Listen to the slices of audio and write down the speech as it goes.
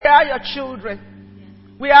are your children.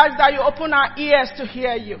 We ask that you open our ears to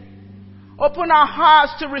hear you. Open our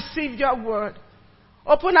hearts to receive your word.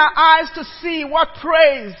 Open our eyes to see what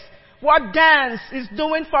praise, what dance is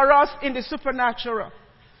doing for us in the supernatural.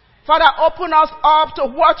 Father, open us up to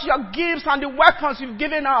what your gifts and the weapons you've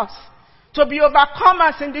given us to be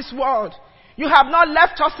overcomers in this world. You have not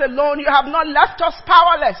left us alone. You have not left us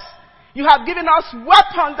powerless. You have given us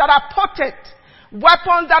weapons that are potent,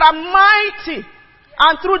 weapons that are mighty.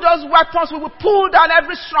 And through those weapons, we will pull down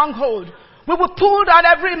every stronghold. We will pull down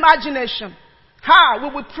every imagination. We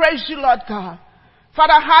will praise you, Lord God.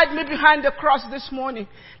 Father, hide me behind the cross this morning.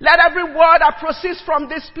 Let every word that proceeds from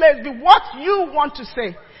this place be what you want to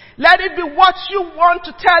say. Let it be what you want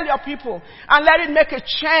to tell your people. And let it make a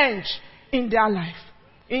change in their life.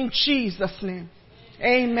 In Jesus' name.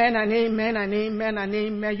 Amen and amen and amen and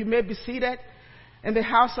amen. You may be seated in the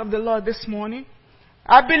house of the Lord this morning.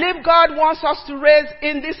 I believe God wants us to raise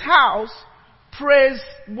in this house praise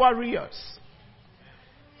warriors.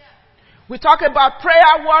 We talk about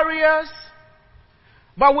prayer warriors,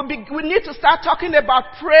 but we need to start talking about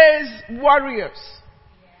praise warriors.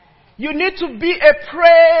 You need to be a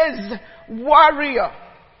praise warrior.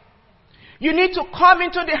 You need to come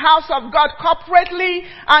into the house of God corporately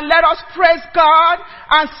and let us praise God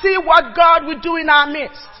and see what God will do in our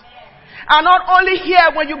midst. And not only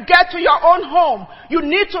here, when you get to your own home, you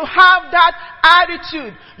need to have that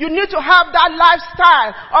attitude. You need to have that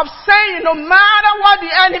lifestyle of saying, no matter what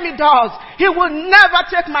the enemy does, he will never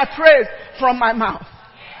take my praise from my mouth.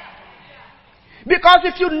 Because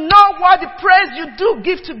if you know what the praise you do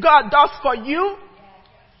give to God does for you,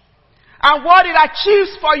 and what it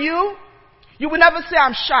achieves for you, you will never say,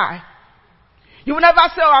 I'm shy. You will never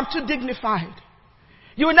say, oh, I'm too dignified.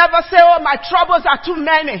 You will never say, oh, my troubles are too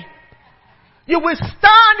many. You will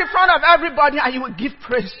stand in front of everybody and you will give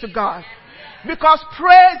praise to God. Because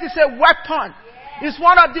praise is a weapon. It's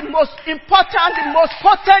one of the most important, the most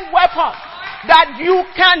potent weapons that you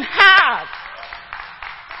can have.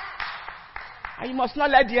 And you must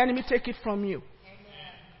not let the enemy take it from you.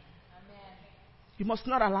 You must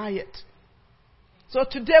not allow it. So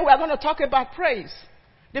today we are going to talk about praise.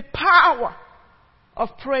 The power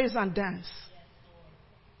of praise and dance.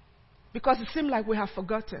 Because it seems like we have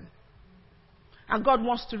forgotten. And God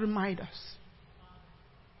wants to remind us.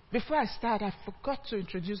 Before I start, I forgot to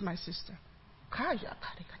introduce my sister. Come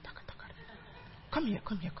here.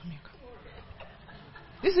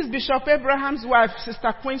 This is Bishop Abraham's wife,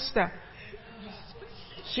 Sister Quinsta.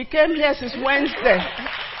 She came here since Wednesday.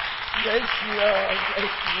 Yes, Lord.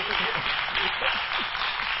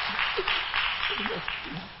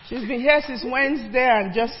 She's been here since Wednesday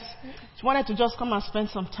and she wanted to just come and spend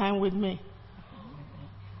some time with me.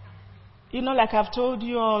 You know, like I've told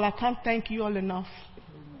you all, I can't thank you all enough.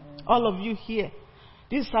 All of you here.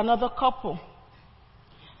 This is another couple.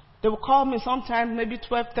 They will call me sometime, maybe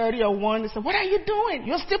 12:30 or 1. They say, what are you doing?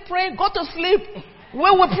 You're still praying? Go to sleep. We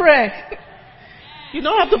will pray. You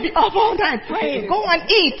don't have to be up all night praying. Go and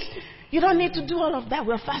eat. You don't need to do all of that.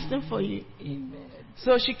 We're fasting for you. Amen.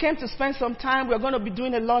 So she came to spend some time. We're going to be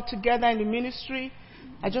doing a lot together in the ministry.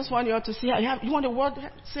 I just want you all to see her. You want a word?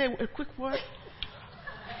 Say a quick word.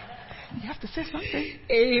 You have to say something.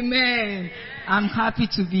 Amen. I'm happy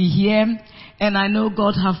to be here, and I know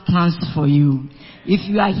God have plans for you. If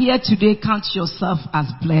you are here today, count yourself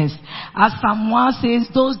as blessed. As Psalm 1 says,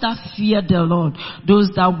 those that fear the Lord, those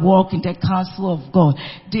that walk in the counsel of God,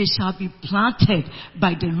 they shall be planted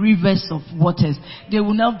by the rivers of waters. They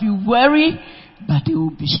will not be weary, but they will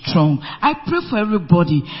be strong. I pray for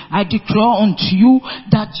everybody. I declare unto you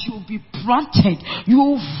that you'll be planted. You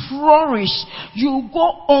will flourish. You will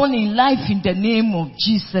go on in life in the name of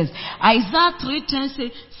Jesus. Isaiah 3:10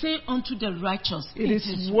 say unto the righteous, it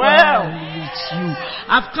is well with you.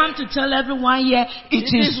 I've come to tell everyone here, it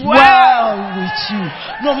is well with you.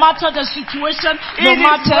 No matter the situation, no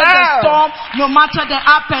matter the storm, no matter the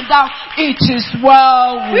up and down, it is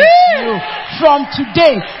well with you. From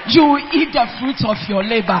today, you will eat the fruit of your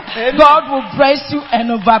labor. Amen. God will bless you and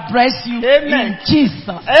over-bless you. Amen. In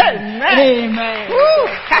Jesus. Amen. Amen.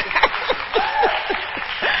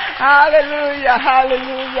 Hallelujah,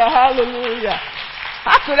 hallelujah, hallelujah.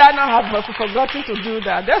 How could I not have forgotten to do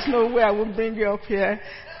that? There's no way I would bring you up here.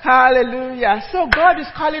 Hallelujah. So God is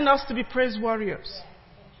calling us to be praise warriors.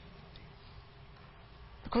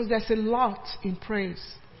 Because there's a lot in praise.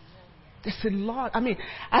 There's a lot. I mean,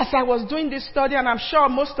 as I was doing this study, and I'm sure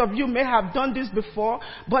most of you may have done this before,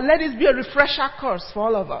 but let it be a refresher course for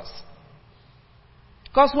all of us.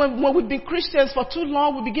 Because when we've been Christians for too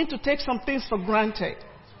long, we begin to take some things for granted.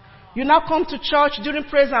 You now come to church during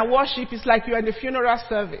praise and worship, it's like you're in the funeral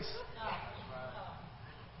service.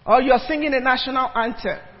 Or you're singing the national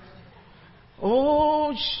anthem.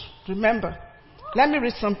 Oh, remember. Let me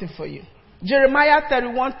read something for you. Jeremiah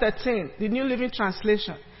 31:13, the New Living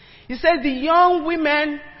Translation. It says, the young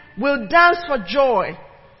women will dance for joy,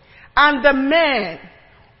 and the men,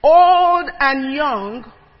 old and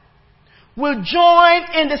young, will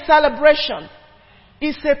join in the celebration.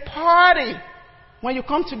 It's a party when you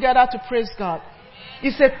come together to praise God.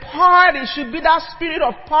 It's a party. It should be that spirit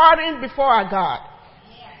of partying before our God.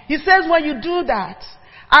 He says, when you do that,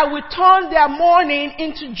 I will turn their mourning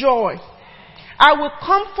into joy. I will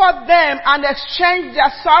comfort them and exchange their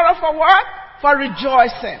sorrow for what? For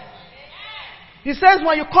rejoicing. He says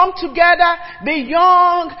when you come together, the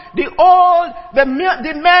young, the old, the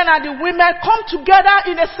men and the women come together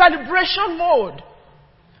in a celebration mode.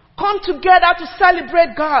 Come together to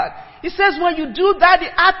celebrate God. He says when you do that, the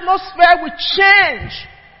atmosphere will change.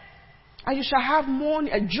 And you shall have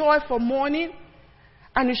mourning, a joy for mourning,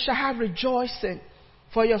 and you shall have rejoicing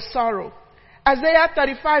for your sorrow. Isaiah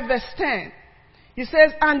 35:10. He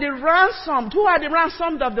says, and the ransomed, who are the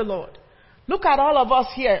ransomed of the Lord? Look at all of us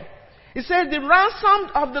here. He says, the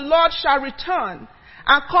ransomed of the Lord shall return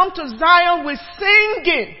and come to Zion with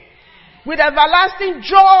singing, with everlasting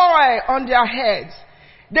joy on their heads.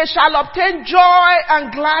 They shall obtain joy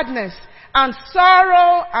and gladness, and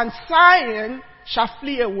sorrow and sighing shall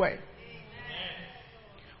flee away.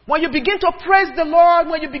 When you begin to praise the Lord,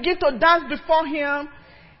 when you begin to dance before Him,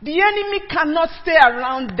 the enemy cannot stay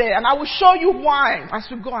around there. And I will show you why as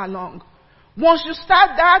we go along. Once you start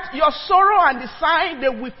that, your sorrow and the sighing, they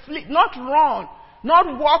will flee. Not run,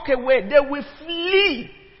 not walk away. They will flee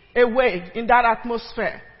away in that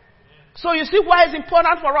atmosphere. So you see why it's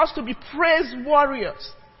important for us to be praise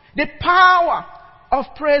warriors. The power of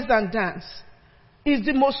praise and dance is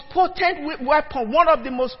the most potent weapon, one of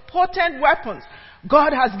the most potent weapons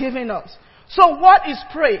God has given us. So what is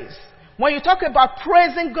praise? When you talk about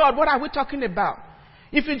praising God, what are we talking about?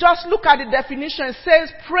 If you just look at the definition, it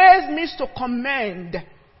says praise means to commend,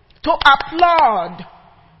 to applaud,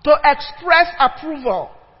 to express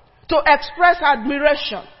approval, to express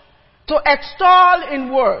admiration, to extol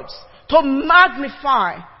in words, to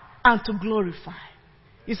magnify, and to glorify.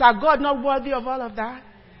 Is our God not worthy of all of that?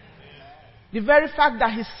 The very fact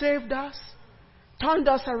that He saved us, turned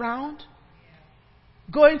us around,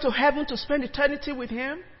 going to heaven to spend eternity with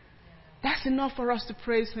Him, that's enough for us to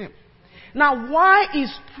praise Him. Now, why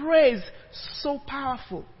is praise so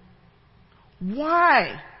powerful?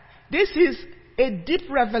 Why? This is a deep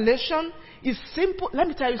revelation. It's simple. Let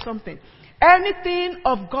me tell you something. Anything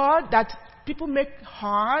of God that people make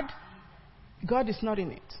hard, God is not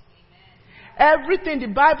in it. Everything, the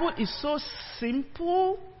Bible is so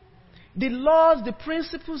simple. The laws, the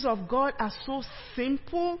principles of God are so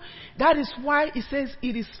simple. That is why it says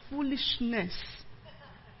it is foolishness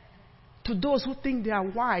to those who think they are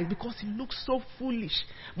wise, because it looks so foolish.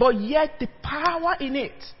 But yet the power in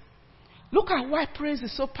it. Look at why praise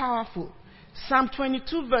is so powerful. Psalm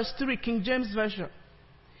 22 verse 3, King James Version.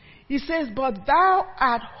 He says, but thou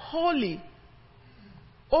art holy,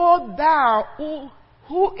 O thou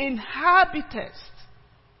who inhabitest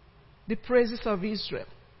the praises of Israel.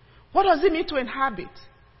 What does it mean to inhabit?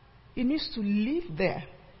 It means to live there.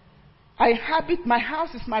 I inhabit, my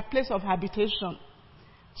house is my place of habitation.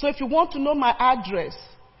 So if you want to know my address,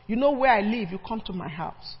 you know where I live, you come to my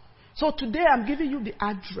house. So today I'm giving you the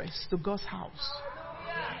address to God's house.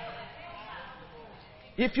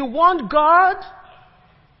 If you want God,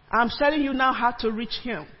 I'm telling you now how to reach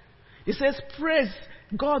Him. It says praise.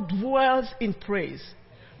 God dwells in praise.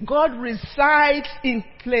 God resides in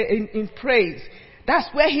praise. That's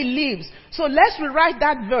where He lives. So let's rewrite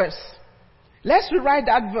that verse. Let's rewrite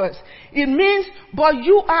that verse. It means, but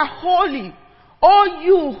you are holy, O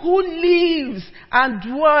you who lives and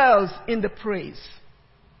dwells in the praise.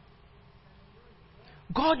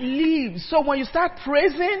 God lives. So when you start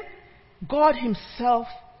praising, God Himself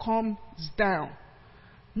comes down.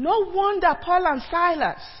 No wonder Paul and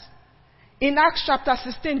Silas, in Acts chapter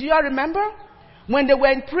 16, do you all remember? When they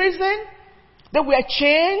were in prison, they were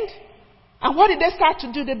chained. And what did they start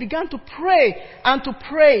to do? They began to pray and to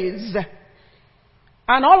praise.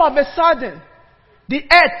 And all of a sudden, the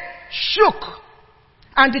earth shook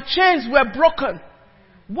and the chains were broken.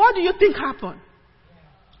 What do you think happened?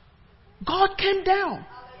 God came down.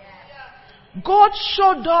 God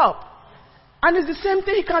showed up. And it's the same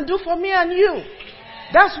thing He can do for me and you.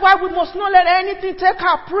 That's why we must not let anything take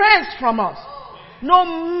our praise from us. No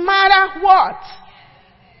matter what.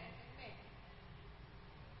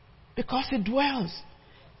 Because He dwells.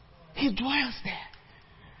 He dwells there.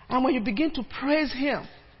 And when you begin to praise Him,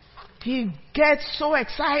 He gets so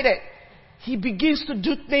excited. he begins to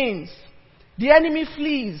do things. The enemy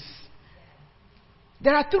flees.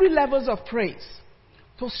 There are 3 levels of praise.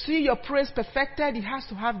 To see your praise perfected, it has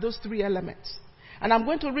to have those 3 elements. And I'm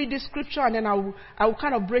going to read this scripture and then I will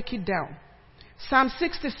kind of break it down. Psalm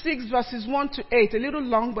 66 verses 1 to 8. A little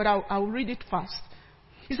long, but I'll read it fast.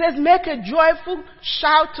 It says, make a joyful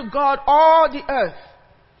shout to God, all the earth.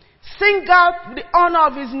 Sing out the honor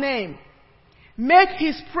of his name. Make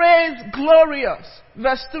his praise glorious.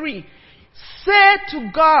 Verse 3. Say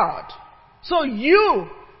to God. So you,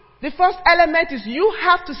 the first element is you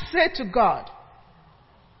have to say to God,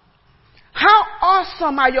 how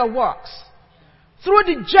awesome are your works. Through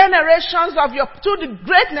the generations of through the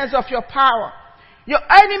greatness of your power, your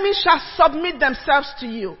enemies shall submit themselves to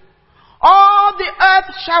you. All the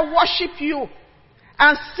earth shall worship you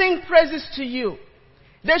and sing praises to you.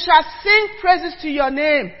 They shall sing praises to your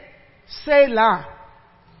name. Selah.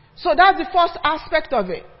 So that's the first aspect of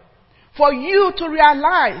it. For you to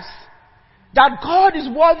realize that God is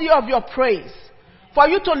worthy of your praise. For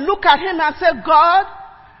you to look at him and say, God,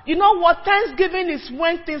 you know what? Thanksgiving is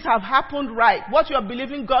when things have happened right. What you are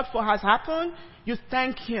believing God for has happened. You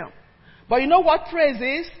thank him. But you know what praise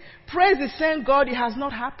is? Praise is saying, God, it has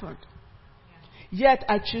not happened. Yet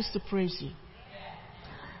I choose to praise you.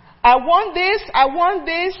 I want this. I want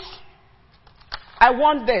this. I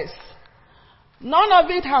want this. None of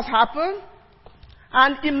it has happened.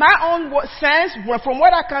 And in my own sense, from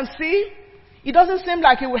what I can see, it doesn't seem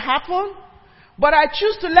like it will happen. But I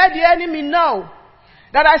choose to let the enemy know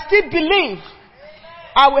that I still believe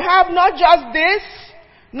I will have not just this,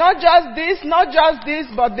 not just this, not just this,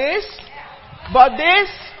 but this, but this,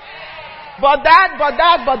 but that, but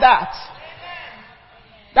that, but that.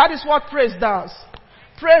 That is what praise does.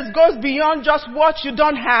 Praise goes beyond just what you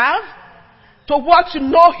don't have to what you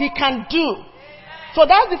know he can do. So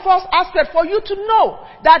that's the first aspect, for you to know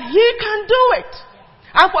that he can do it.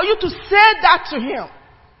 And for you to say that to him.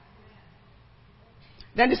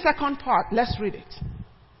 Then the second part, let's read it.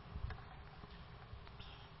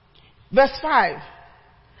 Verse 5.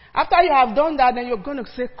 After you have done that, then you're going to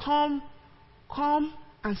say, come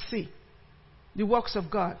and see the works of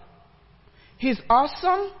God. He's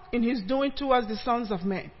awesome in his doing towards the sons of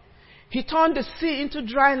men. He turned the sea into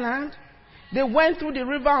dry land. They went through the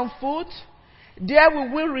river on foot. There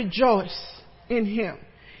we will rejoice in him.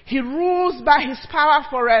 He rules by his power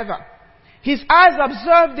forever. His eyes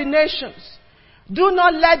observe the nations. Do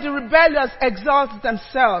not let the rebellious exalt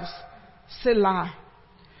themselves. Selah.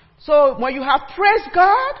 So when you have praised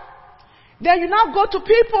God, then you now go to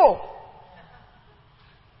people.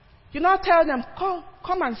 You now tell them,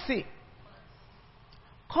 come and see.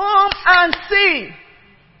 Come and see.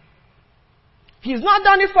 He's not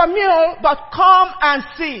done it for me, but come and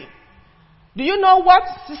see. Do you know what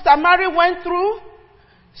Sister Mary went through?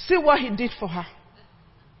 See what he did for her.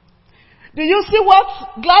 Do you see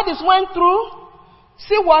what Gladys went through?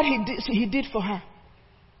 See what he did for her.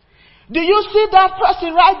 Do you see that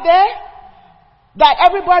person right there that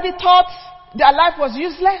everybody thought their life was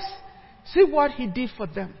useless? See what he did for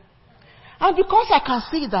them. And because I can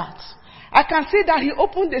see that, I can see that he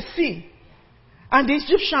opened the sea and the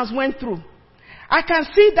Egyptians went through. I can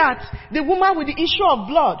see that the woman with the issue of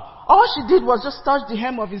blood, all she did was just touch the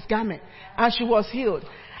hem of his garment and she was healed.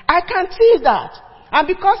 I can see that. And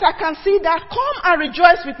because I can see that, come and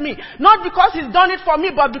rejoice with me. Not because he's done it for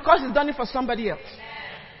me, but because he's done it for somebody else.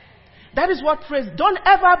 That is what praise. Don't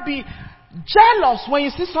ever be jealous when you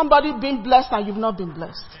see somebody being blessed and you've not been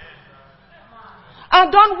blessed.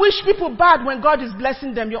 And don't wish people bad when God is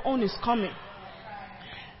blessing them. Your own is coming.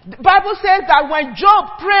 The Bible says that when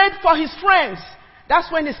Job prayed for his friends, that's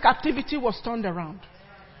when his captivity was turned around.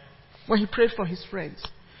 When he prayed for his friends.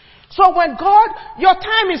 So when God, your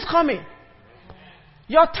time is coming.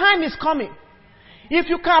 Your time is coming. If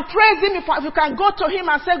you can praise him, if you can go to him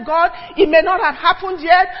and say, God, it may not have happened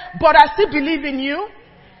yet, but I still believe in you.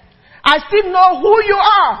 I still know who you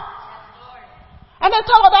are. And I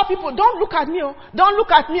tell other people, don't look at me. Don't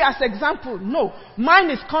look at me as example. No, mine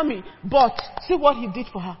is coming. But see what he did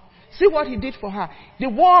for her. See what he did for her. The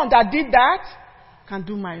one that did that can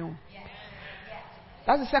do my own.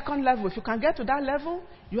 That's the second level. If you can get to that level,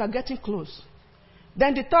 you are getting close.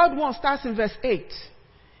 Then the third one starts in verse 8.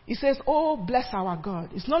 He says, oh, bless our God.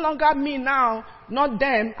 It's no longer me now, not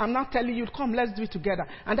them. I'm not telling you, come, let's do it together.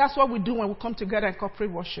 And that's what we do when we come together in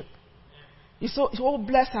corporate worship. It's oh,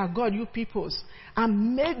 bless our God, you peoples.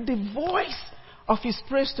 And make the voice of his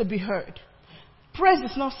praise to be heard. Praise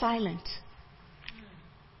is not silent.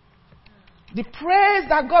 The praise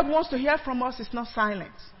that God wants to hear from us is not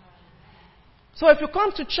silent. So if you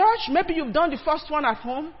come to church, maybe you've done the first one at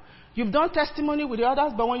home. You've done testimony with the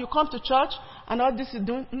others, but when you come to church and all this is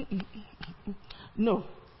doing, no,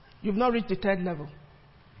 you've not reached the third level.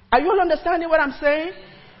 Are you all understanding what I'm saying?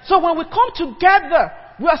 So when we come together,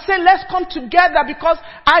 we are saying let's come together because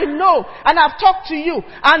I know and I've talked to you.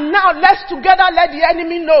 And now let's together let the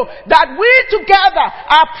enemy know that we together,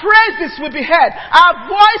 our praises will be heard. Our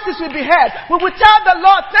voices will be heard. We will tell the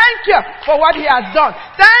Lord, thank you for what he has done.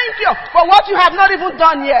 Thank you for what you have not even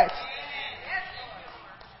done yet.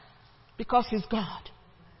 Because he's God.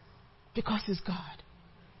 Because he's God.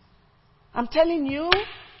 I'm telling you,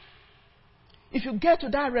 if you get to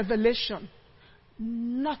that revelation,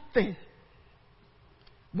 nothing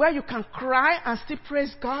where you can cry and still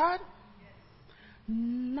praise God,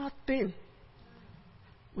 nothing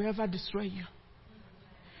will ever destroy you.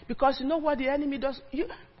 Because you know what the enemy does?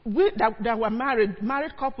 We that were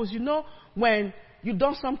married couples, you know when you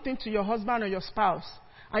done something to your husband or your spouse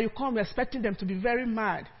and you come expecting them to be very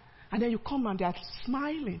mad, and then you come and they are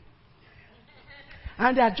smiling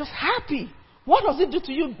and they are just happy. What does it do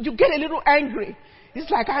to you? You get a little angry. It's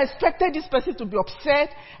like I expected this person to be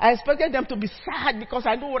upset. I expected them to be sad because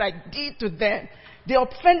I know what I did to them. They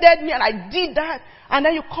offended me and I did that. And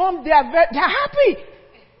then you come, they are happy.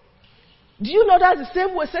 Do you know that's the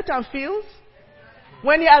same way Satan feels?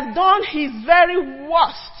 When he has done his very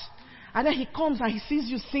worst, and then he comes and he sees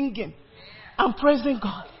you singing and praising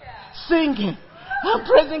God. Singing and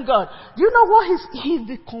praising God. Do you know what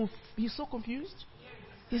he's so confused?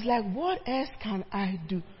 He's like, what else can I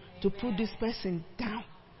do to put this person down?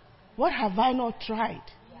 What have I not tried?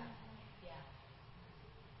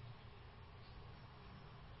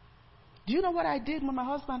 Do you know what I did when my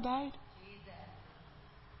husband died?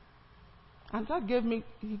 And God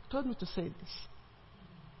he told me to say this.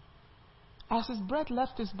 As his breath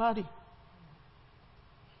left his body,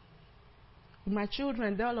 with my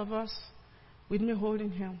children, all of us, with me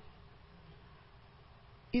holding him,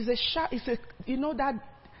 you know that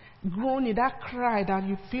groaning, that cry that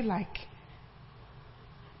you feel like.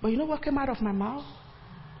 But you know what came out of my mouth?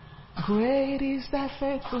 Great is thy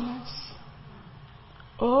faithfulness,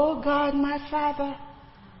 O God my Father.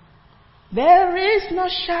 There is no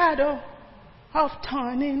shadow of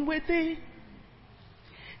turning with thee.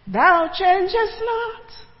 Thou changest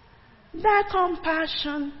not, thy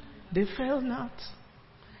compassion they fail not.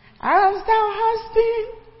 As thou hast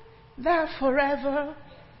been, thou forever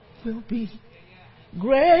will be.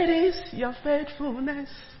 Great is your faithfulness.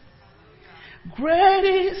 Great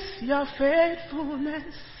is your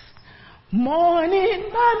faithfulness. Morning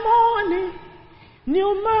by morning,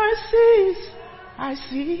 new mercies I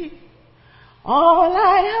see. All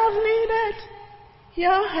I have needed,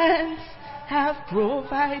 your hands have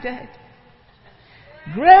provided.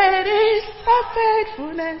 Great is your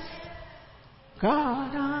faithfulness,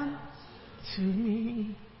 God, unto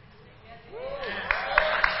me.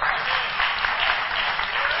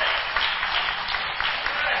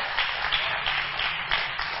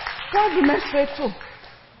 God remains faithful.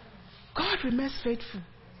 God remains faithful.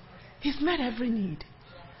 He's met every need.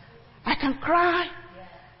 I can cry.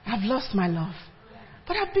 I've lost my love.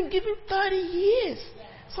 But I've been given 30 years.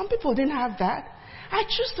 Some people didn't have that. I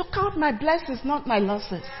choose to count my blessings, not my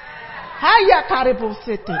losses. Haya karibu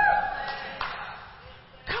city.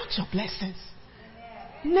 Count your blessings.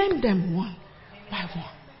 Name them one by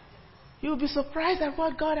one. You'll be surprised at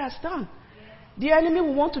what God has done. The enemy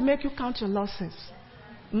will want to make you count your losses.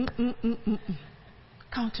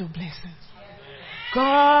 Count your blessings.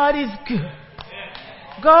 God is good.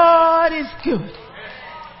 God is good.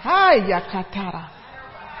 Haya katara.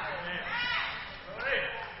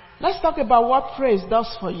 Let's talk about what praise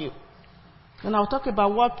does for you. And I'll talk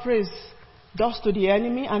about what praise does to the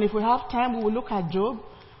enemy. And if we have time, we will look at Job.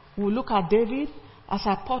 We will look at David as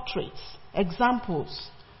our portraits, examples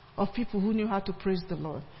of people who knew how to praise the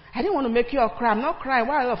Lord. I didn't want to make you all cry. I'm not crying.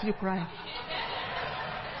 Why are all of you crying?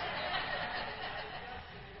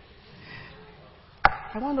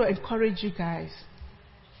 I want to encourage you guys.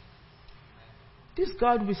 This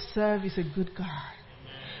God we serve is a good God.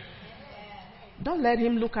 Don't let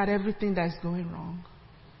him look at everything that's going wrong.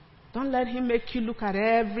 Don't let him make you look at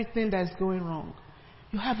everything that's going wrong.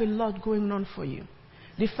 You have a lot going on for you.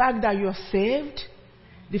 The fact that you're saved,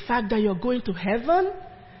 the fact that you're going to heaven,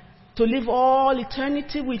 to live all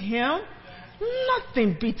eternity with him,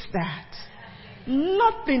 nothing beats that.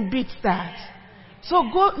 Nothing beats that. So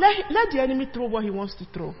go, let the enemy throw what he wants to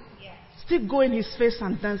throw. Still go in his face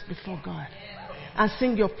and dance before God. And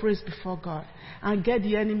sing your praise before God. And get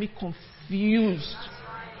the enemy confused.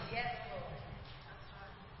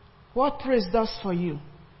 What praise does for you?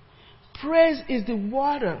 Praise is the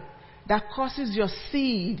water that causes your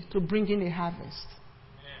seed to bring in a harvest.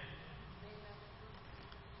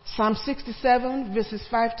 Psalm 67 verses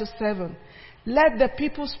 5 to 7. Let the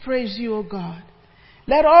peoples praise you, O God.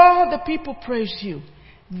 Let all the people praise you.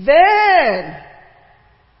 Then,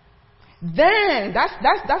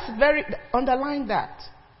 that's very, underline that.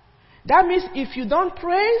 That means if you don't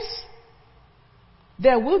praise,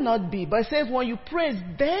 there will not be. But it says when you praise,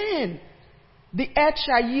 then the earth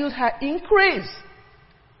shall yield her increase.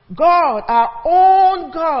 God, our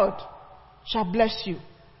own God, shall bless you.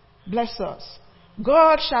 Bless us.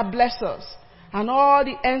 God shall bless us, and all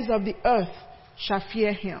the ends of the earth shall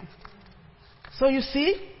fear him. So you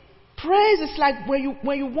see, praise is like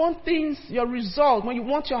when you want things, your result, when you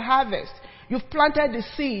want your harvest. You've planted the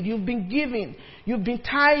seed, you've been giving, you've been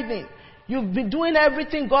tithing, you've been doing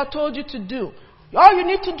everything God told you to do. All you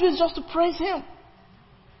need to do is just to praise him.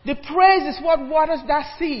 The praise is what waters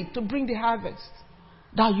that seed to bring the harvest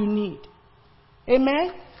that you need.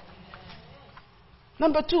 Amen?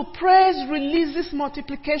 Number 2, praise releases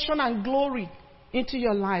multiplication and glory into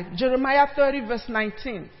your life. Jeremiah 30 verse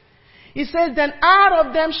 19. It says, then out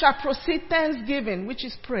of them shall proceed thanksgiving, which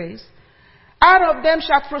is praise. Out of them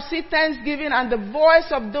shall proceed thanksgiving and the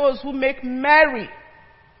voice of those who make merry.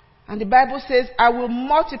 And the Bible says, I will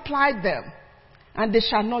multiply them and they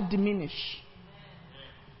shall not diminish.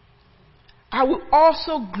 I will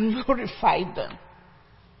also glorify them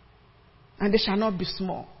and they shall not be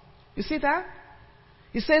small. You see that?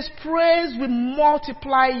 It says praise will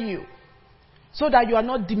multiply you so that you are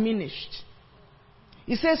not diminished.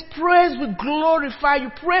 It says praise will glorify you.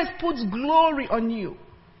 Praise puts glory on you.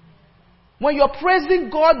 When you're praising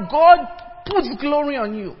God, God puts glory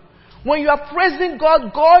on you. When you are praising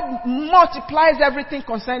God, God multiplies everything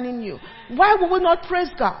concerning you. Why would we not praise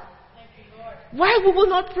God? Why would we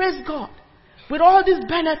not praise God with all these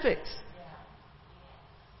benefits?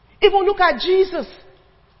 Even look at Jesus.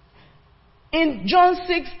 In John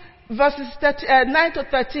 6 verses 9 to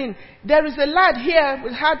 13, there is a lad here who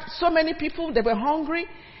had so many people, they were hungry.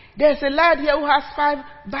 There's a lad here who has 5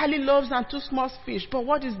 barley loaves and 2 small fish. But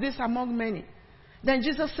what is this among many? Then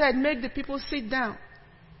Jesus said, make the people sit down.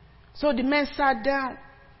 So the men sat down.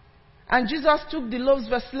 And Jesus took the loaves,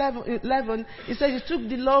 verse 11, he said he took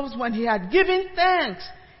the loaves when he had given thanks.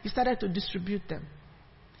 He started to distribute them.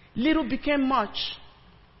 Little became much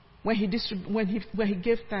when he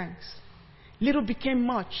gave thanks. Little became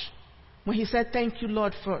much when he said, thank you,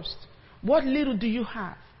 Lord, first. What little do you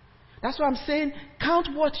have? That's what I'm saying. Count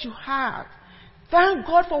what you have. Thank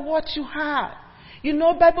God for what you have. You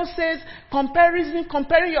know, Bible says,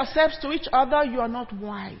 comparing yourselves to each other, you are not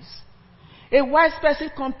wise. A wise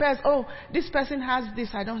person compares, oh, this person has this,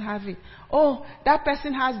 I don't have it. Oh, that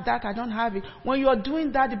person has that, I don't have it. When you are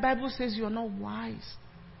doing that, the Bible says you are not wise.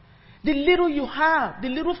 The little you have, the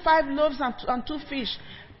little 5 loaves and 2 fish,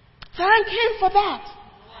 thank him for that.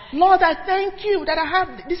 Lord, I thank you that I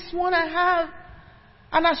have this one I have.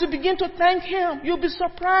 And as you begin to thank him, you'll be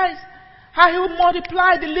surprised how he will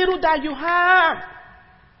multiply the little that you have.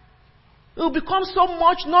 It will become so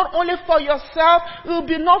much, not only for yourself, it will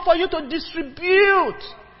be enough for you to distribute.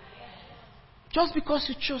 Just because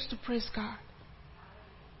you chose to praise God.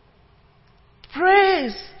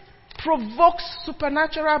 Praise provokes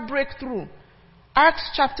supernatural breakthrough.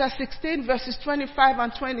 Acts chapter 16 verses 25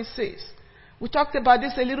 and 26. We talked about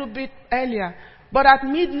this a little bit earlier. But at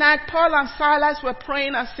midnight, Paul and Silas were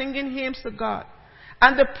praying and singing hymns to God.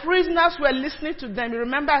 And the prisoners were listening to them. You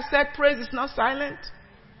remember I said praise is not silent?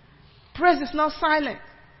 Praise is not silent.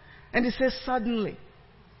 And he says suddenly,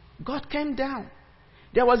 God came down.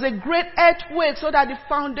 There was a great earthquake so that the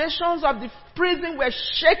foundations of the prison were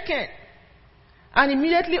shaken. And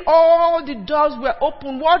immediately all the doors were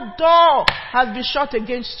open. What door has been shut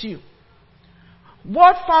against you?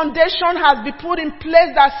 What foundation has been put in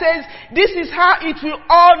place that says this is how it will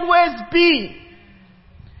always be?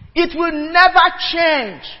 It will never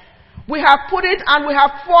change. We have put it and we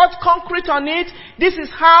have poured concrete on it. This is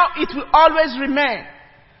how it will always remain.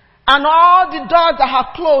 And all the doors that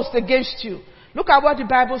have closed against you. Look at what the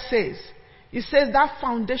Bible says. It says that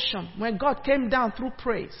foundation, when God came down through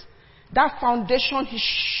praise, that foundation, he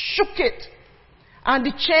shook it. And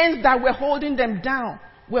the chains that were holding them down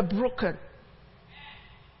were broken.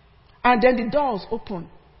 And then the doors opened.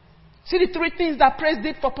 See the 3 things that praise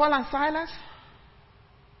did for Paul and Silas?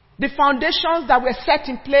 The foundations that were set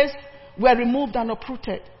in place were removed and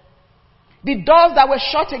uprooted. The doors that were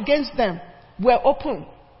shut against them were opened.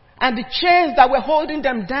 And the chains that were holding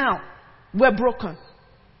them down were broken.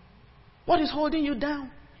 What is holding you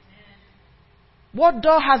down? What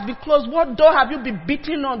door has been closed? What door have you been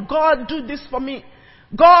beating on? God, do this for me.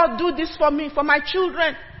 God, do this for me, for my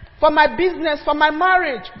children, for my business, for my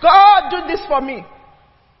marriage. God, do this for me.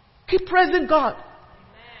 Keep praising God.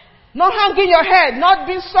 Not hanging your head, not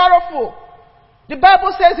being sorrowful. The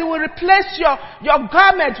Bible says He will replace your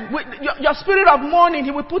garment with your spirit of mourning.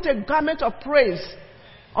 He will put a garment of praise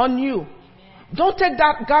on you. Don't take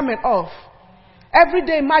that garment off. Every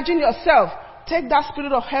day imagine yourself. Take that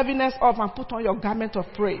spirit of heaviness off and put on your garment of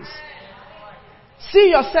praise.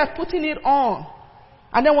 See yourself putting it on.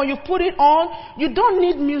 And then when you put it on, you don't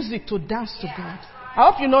need music to dance to God. I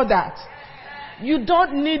hope you know that. You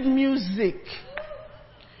don't need music.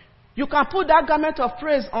 You can put that garment of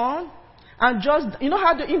praise on and just, you know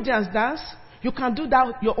how the Indians dance? You can do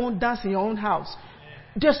that, your own dance in your own house.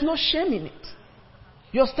 There's no shame in it.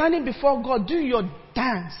 You're standing before God, do your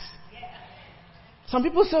dance. Some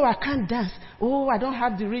people say, oh, I can't dance. Oh, I don't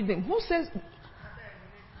have the rhythm. Who says?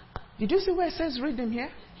 Did you see where it says rhythm here?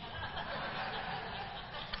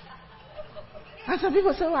 And some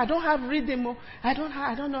people say, oh, I don't have rhythm. Oh, I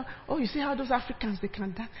don't know. Oh, you see how those Africans, they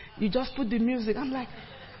can dance. You just put the music. I'm like,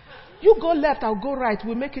 you go left, I'll go right.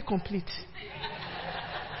 We'll make it complete.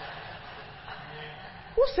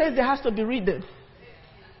 Who says there has to be rhythm?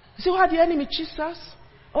 You see how the enemy cheats us?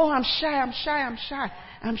 Oh, I'm shy.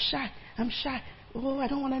 Oh, I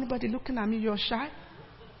don't want anybody looking at me. You're shy.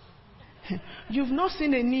 You've not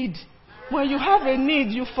seen a need. When you have a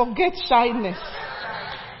need, you forget shyness.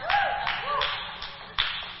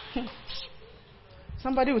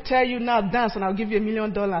 Somebody will tell you now, dance and I'll give you $1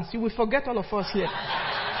 million. You will forget all of us here.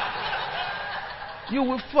 You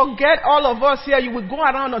will forget all of us here. You will go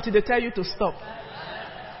around until they tell you to stop.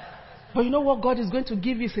 But you know what God is going to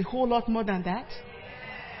give you is a whole lot more than that.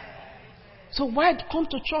 So why come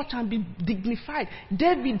to church and be dignified?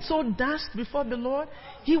 David so danced before the Lord.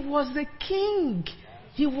 He was a king.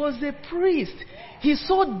 He was a priest. He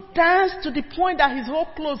so danced to the point that his whole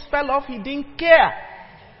clothes fell off. He didn't care.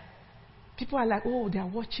 People are like, oh, they are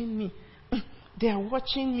watching me. They are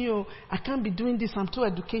watching me. Oh, I can't be doing this. I'm too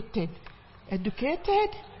educated. Educated?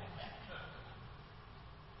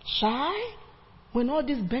 Shy? When all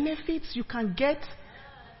these benefits you can get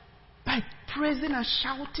by praising and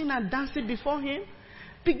shouting and dancing before Him.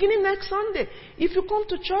 Beginning next Sunday, if you come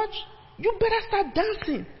to church, you better start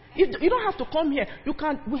dancing. You don't have to come here.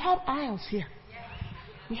 We have aisles here.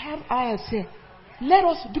 We have aisles here. Let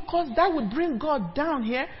us, because that would bring God down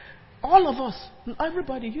here. All of us,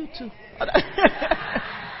 everybody, you too.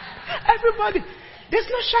 Everybody. There's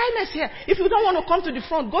no shyness here. If you don't want to come to the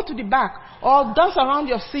front, go to the back or dance around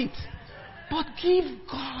your seat. But give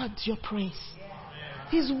God your praise.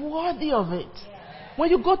 He's worthy of it. When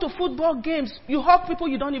you go to football games, you hug people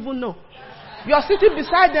you don't even know. You are sitting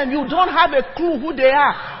beside them, you don't have a clue who they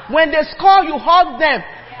are. When they score, you hug them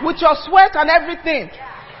with your sweat and everything.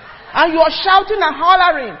 And you are shouting and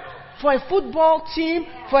hollering for a football team,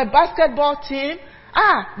 for a basketball team.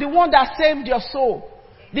 The one that saved your soul.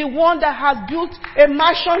 The one that has built a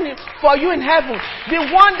mansion for you in heaven. The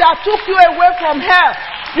one that took you away from hell.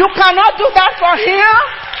 You cannot do that for Him.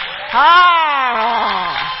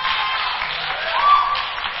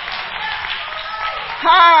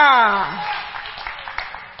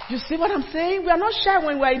 You see what I'm saying? We are not shy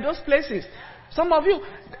when we are in those places. Some of you,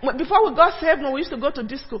 before we got saved, when we used to go to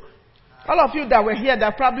disco, all of you that were here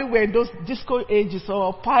that probably were in those disco ages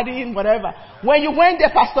or partying, whatever. When you went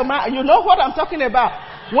there, Pastor Man, you know what I'm talking about.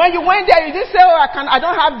 When you went there, you didn't say, oh, I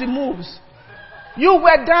don't have the moves. You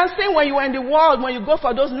were dancing when you were in the world, when you go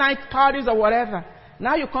for those night parties or whatever.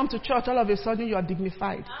 Now you come to church, all of a sudden you are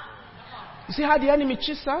dignified. You see how the enemy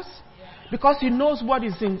cheats us? Because he knows what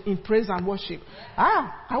is in praise and worship.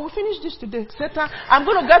 I will finish this today. Satan, I'm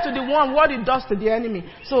going to get to the one, what it does to the enemy.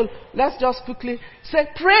 So let's just quickly say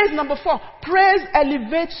praise. Number 4. Praise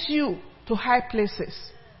elevates you to high places.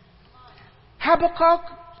 Habakkuk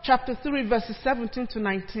chapter 3 verses 17 to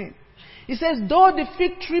 19. It says, though the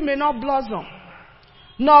fig tree may not blossom,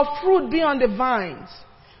 nor fruit be on the vines,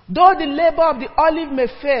 though the labor of the olive may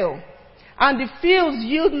fail, and the fields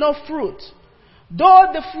yield no fruit, though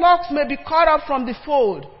the flocks may be cut off from the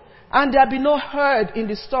fold, and there be no herd in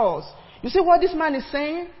the stalls. You see what this man is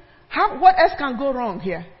saying? What else can go wrong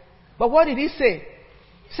here? But what did he say?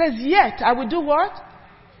 He says, yet I will do what?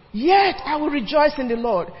 Yet I will rejoice in the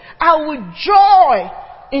Lord. I will joy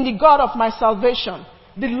in the God of my salvation.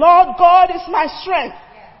 The Lord God is my strength.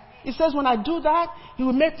 He says, when I do that, He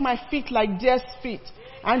will make my feet like deer's feet,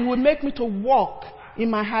 and He will make me to walk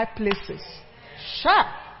in my high places. Sharp.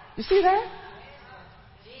 You see that?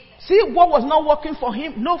 See what was not working for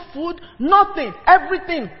him? No food, nothing,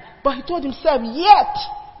 everything. But he told himself, yet.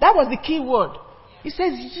 That was the key word. He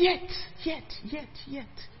says, yet.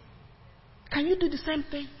 Can you do the same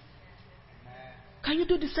thing? Can you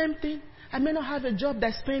do the same thing? I may not have a job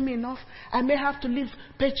that's paying me enough. I may have to live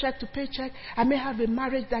paycheck to paycheck. I may have a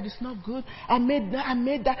marriage that is not good. I made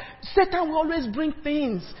that. Satan will always bring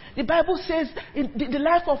things. The Bible says the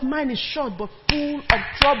life of man is short but full of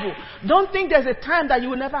trouble. Don't think there's a time that you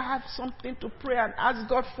will never have something to pray and ask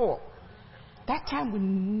God for. That time will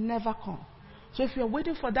never come. So if you're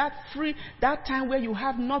waiting for that time where you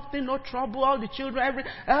have nothing, no trouble, all the children,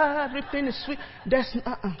 everything is sweet, there's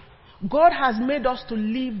God has made us to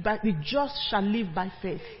live by, the just shall live by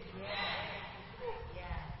faith.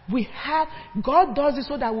 God does it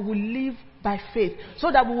so that we will live by faith,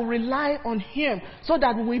 so that we will rely on Him, so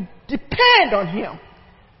that we will depend on Him.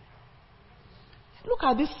 Look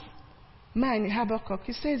at this man in Habakkuk.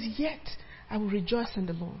 He says, yet I will rejoice in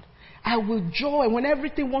the Lord. I will joy when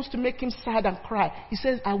everything wants to make him sad and cry. He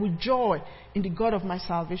says, I will joy in the God of my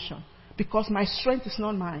salvation, because my strength is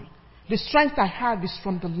not mine. The strength I have is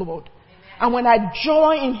from the Lord. And when I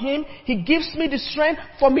joy in Him, He gives me the strength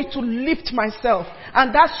for me to lift myself.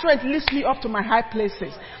 And that strength lifts me up to my high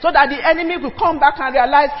places. So that the enemy will come back and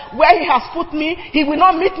realize where he has put me, he will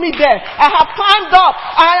not meet me there. I have climbed up.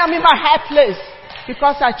 I am in my high place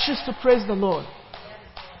because I choose to praise the Lord.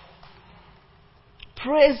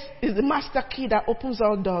 Praise is the master key that opens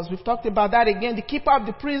all doors. We've talked about that again. The keeper of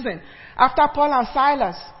the prison. After Paul and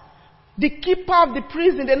Silas, the keeper of the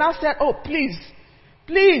prison, they now said, oh, please,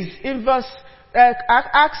 in verse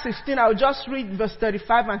Acts 16, I'll just read verse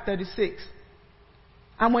 35 and 36.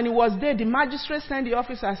 And when he was there, the magistrate sent the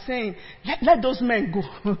officer saying, let those men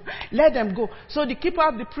go. Let them go. So the keeper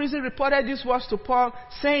of the prison reported these words to Paul,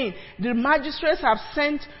 saying, the magistrates have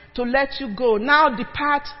sent to let you go. Now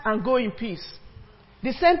depart and go in peace.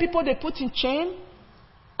 The same people they put in chain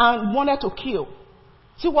and wanted to kill.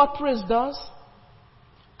 See what praise does?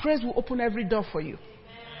 Praise will open every door for you.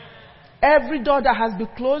 Every door that has been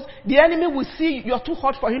closed, the enemy will see you're too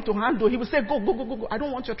hot for him to handle. He will say, go. I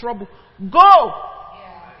don't want your trouble. Go!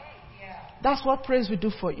 That's what praise will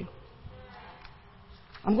do for you.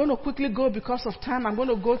 I'm going to quickly go because of time. I'm going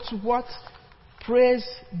to go to what praise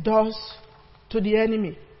does to the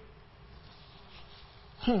enemy.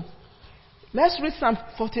 Let's read Psalm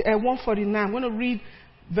 149. I'm going to read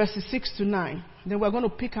verses 6 to 9. Then we're going to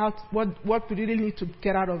pick out what we really need to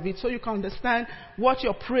get out of it so you can understand what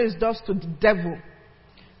your praise does to the devil.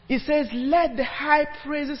 It says, let the high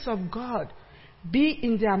praises of God be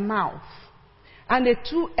in their mouth and a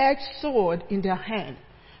two-edged sword in their hand.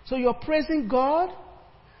 So you're praising God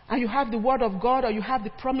and you have the word of God, or you have the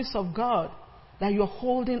promise of God that you're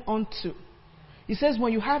holding on to. It says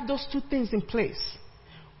when you have those two things in place,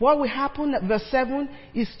 what will happen at verse 7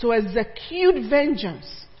 is to execute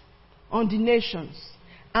vengeance on the nations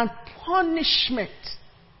and punishment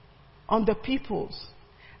on the peoples,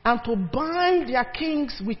 and to bind their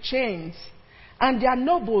kings with chains and their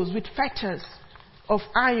nobles with fetters of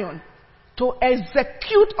iron, to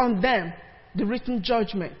execute on them the written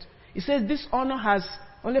judgment. It says this honor has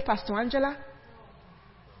only Pastor Angela,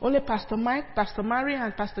 only Pastor Mike, Pastor Mary,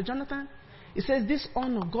 and Pastor Jonathan. It says this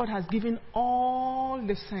honor God has given all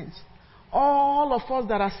the saints, all of us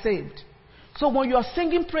that are saved. So when you are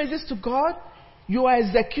singing praises to God, you are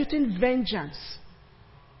executing vengeance.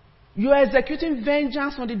 You are executing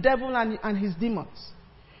vengeance on the devil and his demons.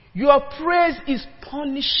 Your praise is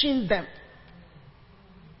punishing them.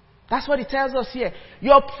 That's what it tells us here.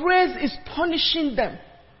 Your praise is punishing them.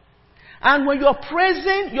 And when you're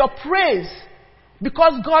praising, your praise,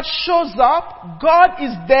 because God shows up, God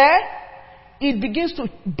is there, it begins to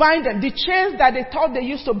bind them. The chains that they thought they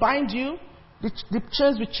used to bind you, the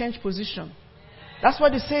chains will change position. That's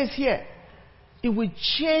what it says here. It will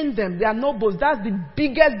chain them. They are nobles. That's the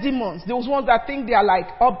biggest demons. Those ones that think they are like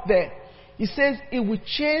up there. It says it will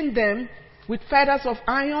chain them with fetters of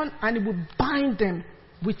iron, and it will bind them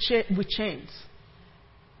with chains.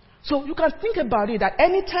 So you can think about it that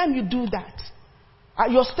anytime you do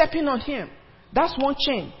that, you're stepping on Him. That's one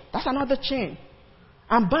chain. That's another chain.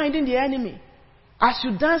 And binding the enemy. As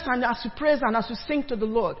you dance and as you praise and as you sing to the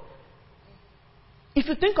Lord. If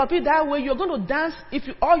you think of it that way, you're going to dance.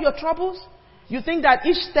 All your troubles, you think that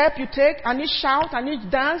each step you take and each shout and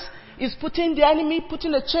each dance is putting the enemy,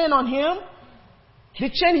 putting a chain on him. The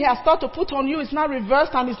chain he has thought to put on you is now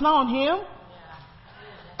reversed and is now on him.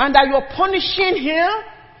 And that you're punishing him.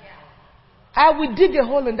 I will dig a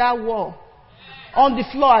hole in that wall. On the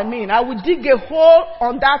floor, I will dig a hole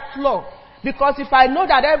on that floor. Because if I know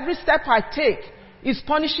that every step I take is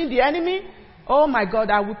punishing the enemy, oh my God,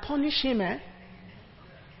 I will punish him,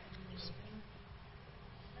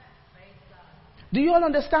 Do you all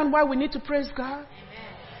understand why we need to praise God? Amen.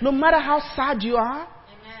 No matter how sad you are,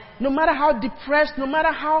 Amen. No matter how depressed, no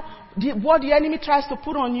matter what the enemy tries to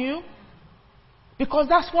put on you, Because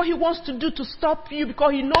that's what he wants to do to stop you.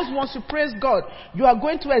 Because he knows once you praise God, you are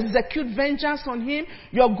going to execute vengeance on him.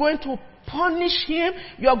 You are going to punish him.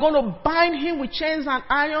 You are going to bind him with chains and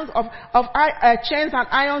irons of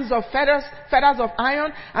feathers of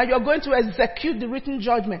iron, and you are going to execute the written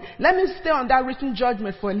judgment. Let me stay on that written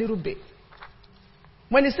judgment for a little bit.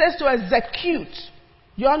 When it says to execute,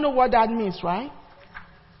 you all know what that means, right?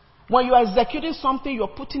 When you are executing something, you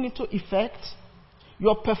are putting it into effect.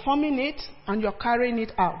 You're performing it and you're carrying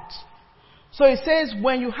it out. So it says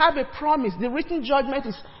when you have a promise, the written judgment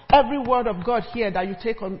is every word of God here that you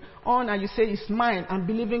take on and you say, it's mine, I'm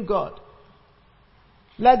believing God.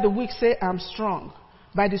 Let the weak say, I'm strong.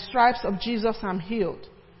 By the stripes of Jesus, I'm healed.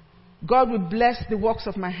 God will bless the works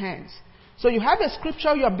of my hands. So you have a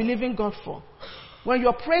scripture you're believing God for. When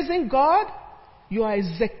you're praising God, you are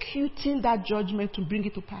executing that judgment to bring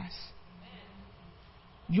it to pass.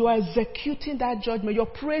 You are executing that judgment. Your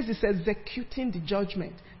praise is executing the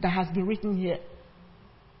judgment that has been written here.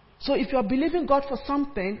 So if you're believing God for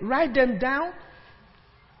something, write them down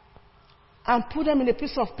and put them in a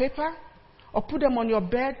piece of paper or put them on your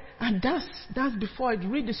bed and dance before it.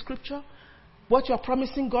 Read the scripture, what you're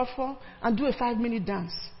promising God for, and do a 5-minute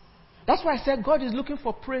dance. That's why I said God is looking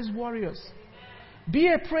for praise warriors. Be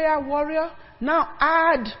a prayer warrior. Now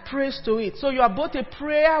add praise to it. So you are both a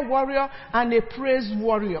prayer warrior and a praise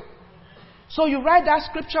warrior. So you write that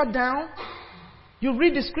scripture down. You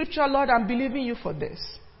read the scripture, Lord, I'm believing you for this.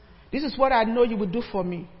 This is what I know you will do for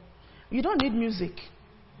me. You don't need music.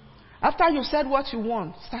 After you've said what you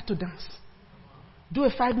want, start to dance. Do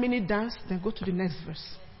a 5-minute dance, then go to the next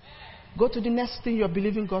verse. Go to the next thing you're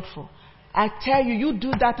believing God for. I tell you, you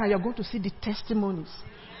do that and you're going to see the testimonies.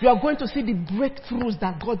 You are going to see the breakthroughs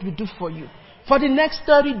that God will do for you. For the next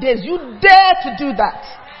 30 days, you dare to do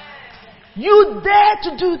that. You dare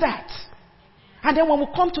to do that. And then when we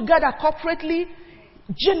come together corporately,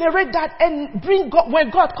 generate that and bring God. When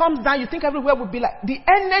God comes down, you think everywhere will be like the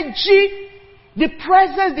energy, the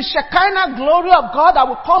presence, the Shekinah glory of God that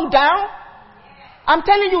will come down. I'm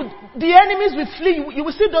telling you, the enemies will flee. You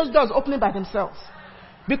will see those doors opening by themselves.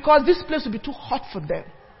 Because this place will be too hot for them.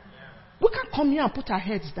 We can't come here and put our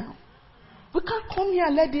heads down. We can't come here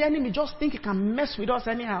and let the enemy just think he can mess with us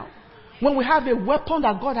anyhow. When we have a weapon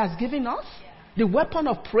that God has given us, the weapon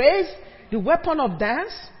of praise, the weapon of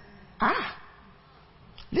dance.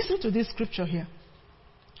 Listen to this scripture here.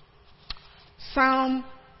 Psalm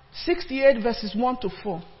 68 verses 1 to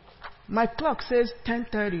 4. My clock says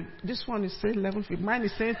 10:30. This one is saying 11:50. Mine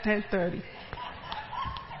is saying 10:30.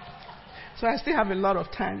 So I still have a lot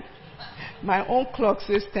of time. My own clock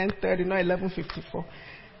says 10:30, not 11:54.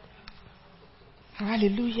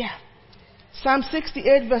 Hallelujah. Psalm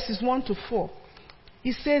 68 verses 1 to 4.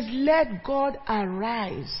 It says, let God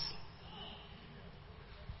arise.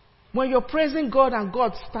 When you're praising God and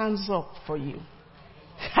God stands up for you.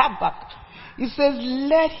 It says,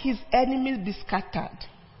 let his enemies be scattered.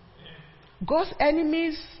 God's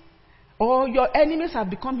enemies or your enemies have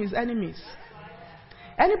become his enemies.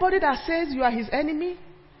 Anybody that says you are his enemy,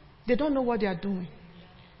 they don't know what they are doing.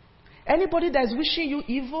 Anybody that is wishing you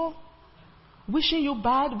evil, wishing you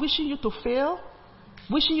bad, wishing you to fail,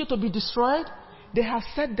 wishing you to be destroyed, they have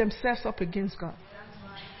set themselves up against God.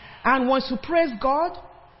 And once you praise God,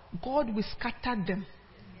 God will scatter them.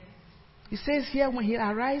 He says here, when he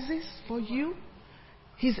arises for you,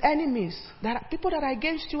 his enemies, that are people that are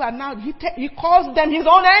against you are now, he calls them his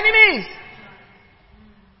own enemies.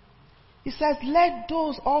 He says, let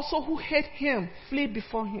those also who hate him flee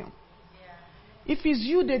before him. If it's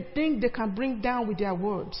you they think they can bring down with their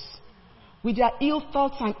words, with their ill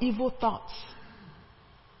thoughts and evil thoughts.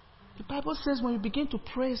 The Bible says when you begin to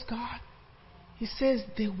praise God, he says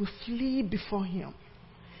they will flee before him.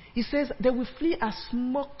 He says they will flee as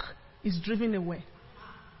smoke is driven away.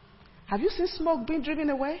 Have you seen smoke being driven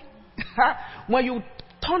away? When you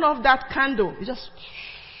turn off that candle, it just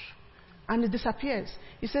and it disappears.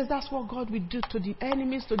 He says that's what God will do to the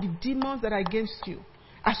enemies, to the demons that are against you.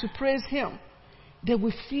 As you praise him, they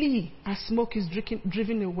will flee as smoke is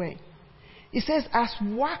driven away. He says, as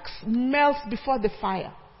wax melts before the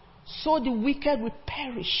fire, so the wicked will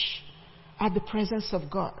perish at the presence of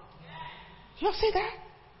God. You see that?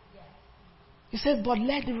 He says, but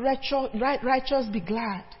let the righteous be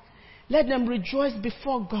glad. Let them rejoice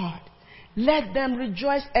before God. Let them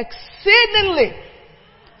rejoice exceedingly.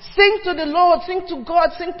 Sing to the Lord, sing to God,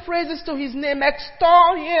 sing praises to his name,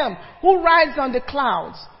 extol him who rides on the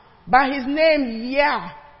clouds. By his name,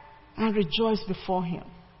 and rejoice before him.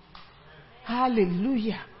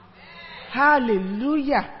 Hallelujah.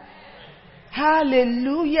 Hallelujah.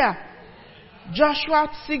 Hallelujah. Joshua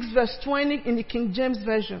 6 verse 20 in the King James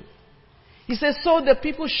Version. He says, so the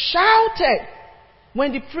people shouted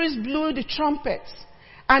when the priest blew the trumpets.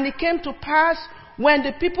 And it came to pass when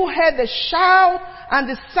the people heard the shout and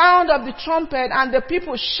the sound of the trumpet, and the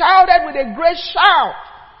people shouted with a great shout.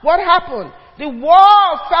 What happened? The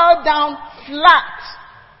wall fell down flat.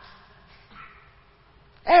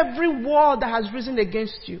 Every wall that has risen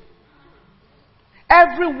against you,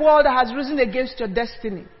 every wall that has risen against your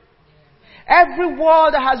destiny, every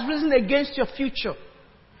wall that has risen against your future,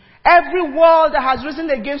 every wall that has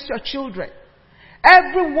risen against your children,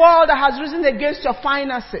 every wall that has risen against your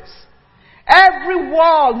finances, every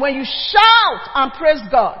wall, when you shout and praise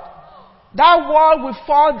God, that wall will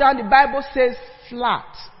fall down, the Bible says, flat.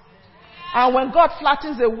 And when God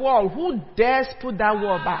flattens a wall, who dares put that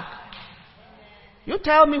wall back? You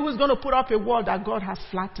tell me who's going to put up a wall that God has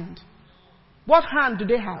flattened. What hand do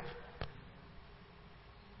they have?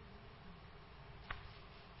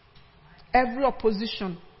 Every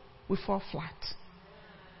opposition will fall flat.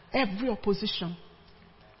 Every opposition.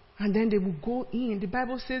 And then they will go in. The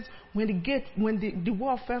Bible says when the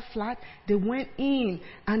wall fell flat, they went in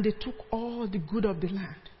and they took all the good of the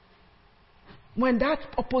land. When that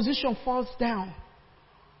opposition falls down,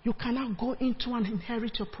 you cannot go into and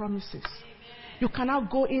inherit your promises. You cannot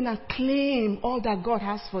go in and claim all that God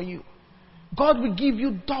has for you. God will give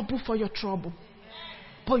you double for your trouble.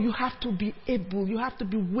 But you have to be able, you have to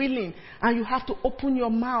be willing, and you have to open your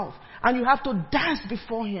mouth, and you have to dance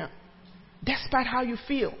before Him. Despite how you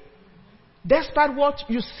feel. Despite what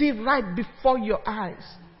you see right before your eyes.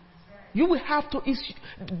 You will have to issue.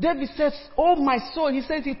 David says, oh my soul. He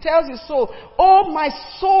says, he tells his soul, oh my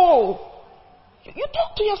soul. You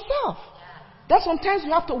talk to yourself. That sometimes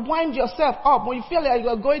you have to wind yourself up. When you feel like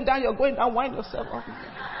you're going down, wind yourself up.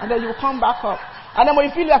 And then you come back up. And then when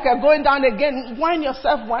you feel like you're going down again, wind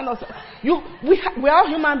yourself. We are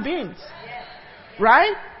human beings.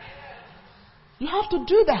 Right? You have to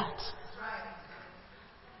do that.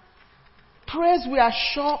 Praise will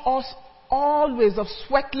assure us always of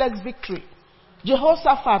sweatless victory.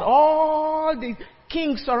 Jehoshaphat, all the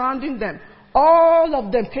kings surrounding them, all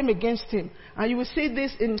of them came against him. And you will see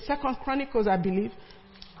this in 2 Chronicles, I believe.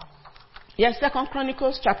 Yes, 2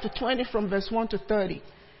 Chronicles chapter 20 from verse 1 to 30.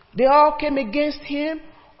 They all came against him,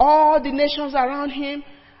 all the nations around him,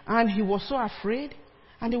 and he was so afraid.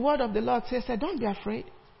 And the word of the Lord said, don't be afraid.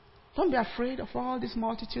 Don't be afraid of all this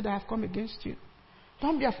multitude that have come against you.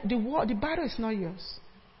 Don't be the battle is not yours.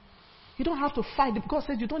 You don't have to fight. God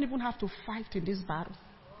says you don't even have to fight in this battle.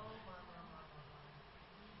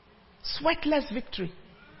 Sweatless victory.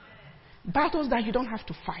 Battles that you don't have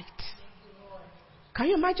to fight. Can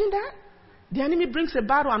you imagine that? The enemy brings a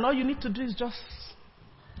battle and all you need to do is just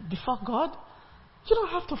before God. You don't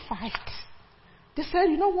have to fight. They said,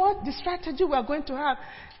 you know what? The strategy we are going to have.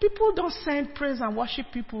 People don't send praise and worship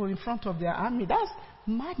people in front of their army. That's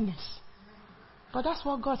madness. But that's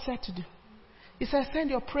what God said to do. He said, send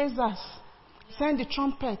your praisers. Send the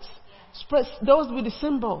trumpets. Those with the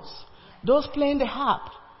cymbals. Those playing the harp.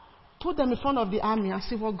 Put them in front of the army and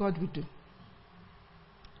see what God will do.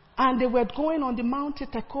 And they were going on the mountain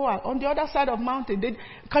Tekoa, on the other side of the mountain.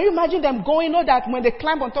 Can you imagine them going? Know that when they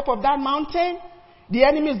climb on top of that mountain, the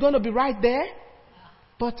enemy is going to be right there.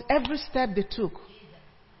 But every step they took,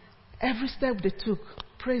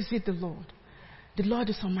 praise ye the Lord. The Lord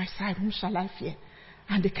is on my side. Whom shall I fear?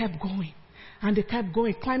 And they kept going. And they kept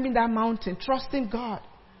going, climbing that mountain, trusting God.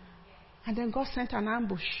 And then God sent an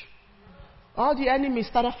ambush. All the enemies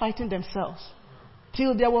started fighting themselves.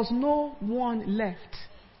 Till there was no one left.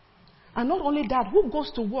 And not only that, who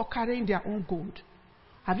goes to war carrying their own gold?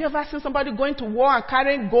 Have you ever seen somebody going to war and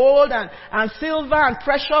carrying gold and silver and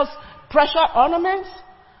precious ornaments?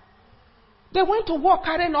 They went to war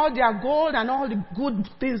carrying all their gold and all the good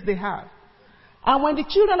things they have. And when the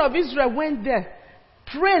children of Israel went there,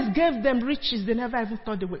 praise gave them riches they never even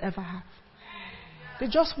thought they would ever have. They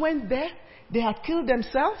just went there. They had killed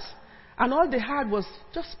themselves. And all they had was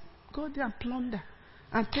just go there and plunder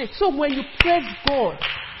and take. So when you praise God,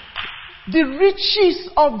 the riches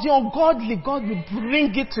of the ungodly, God will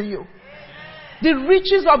bring it to you. The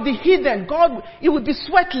riches of the hidden, God, it will be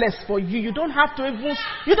sweatless for you. You don't have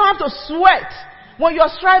to sweat. When you're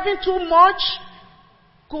striving too much,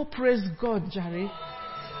 go praise God, Jerry.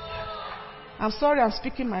 I'm sorry I'm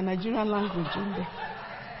speaking my Nigerian language in there.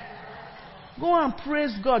 Go and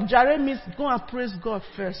praise God. Jerry means go and praise God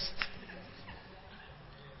first.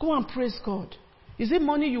 Go and praise God. Is it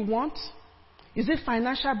money you want? Is it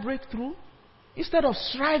financial breakthrough? Instead of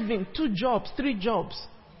striving 2 jobs, 3 jobs,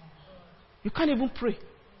 you can't even pray.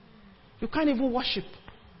 You can't even worship.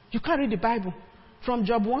 You can't read the Bible. From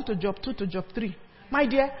job 1 to job 2 to job 3. My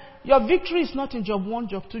dear, your victory is not in job 1,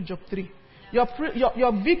 job 2, job 3.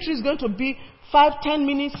 Your victory is going to be 5-10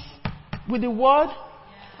 minutes with the word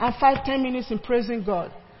and 5-10 minutes in praising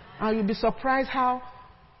God. And you'll be surprised how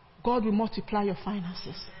God will multiply your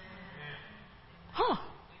finances. Huh.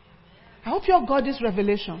 I hope you all got this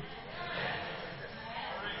revelation.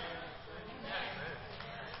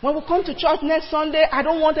 When we come to church next Sunday, I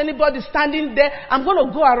don't want anybody standing there. I'm going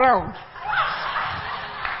to go around.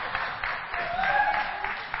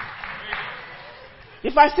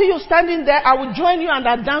 If I see you standing there, I will join you and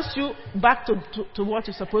I'll dance you back to what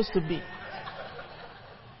you're supposed to be.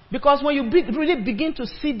 Because when you really begin to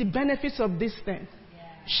see the benefits of this thing,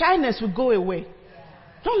 shyness will go away.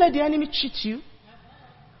 Don't let the enemy cheat you.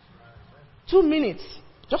 2 minutes.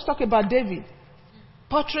 Just talk about David.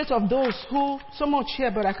 Portrait of those who, so much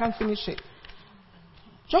here, but I can't finish it.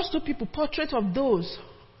 Just 2 people, portrait of those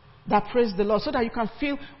that praise the Lord, so that you can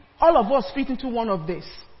feel, all of us fit into one of this.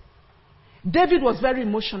 David was very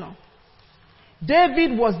emotional.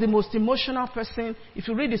 David was the most emotional person. If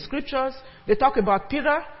you read the scriptures, they talk about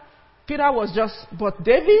Peter. Peter was just, but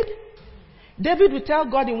David will tell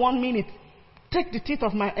God in 1 minute, take the teeth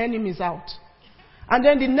of my enemies out. And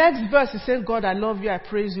then the next verse, he says, God, I love you, I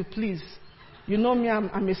praise you, please. You know me,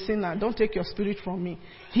 I'm a sinner. Don't take your spirit from me.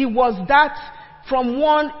 He was that from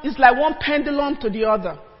one, it's like one pendulum to the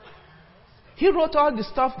other. He wrote all the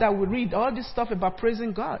stuff that we read, all this stuff about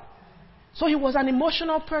praising God. So he was an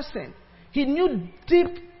emotional person. He knew deep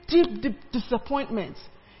disappointments.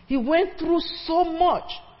 He went through so much.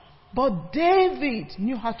 But David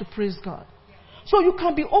knew how to praise God. So you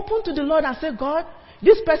can be open to the Lord and say, God,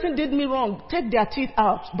 this person did me wrong. Take their teeth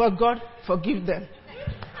out. But God, forgive them.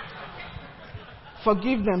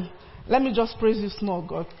 Forgive them. Let me just praise you small,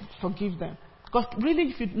 God. Forgive them. Because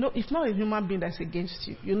really, if not a human being that's against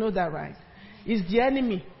you, you know that, right? It's the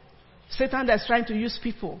enemy. Satan that's trying to use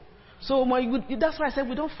people. So that's why I said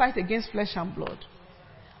we don't fight against flesh and blood.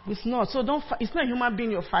 It's not. So it's not a human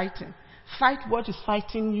being you're fighting. Fight what is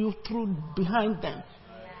fighting you through behind them.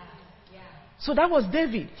 So that was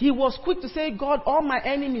David. He was quick to say, God, all my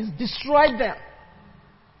enemies, destroy them.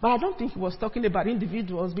 But I don't think he was talking about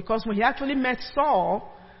individuals, because when he actually met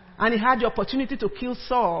Saul and he had the opportunity to kill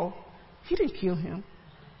Saul, he didn't kill him.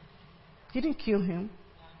 He didn't kill him.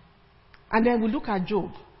 And then we look at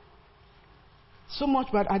Job. So much,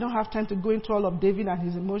 but I don't have time to go into all of David and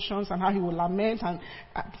his emotions and how he will lament, and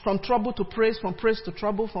from trouble to praise, from praise to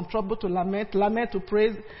trouble, from trouble to lament, lament to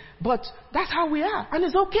praise. But that's how we are. And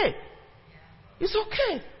it's okay. It's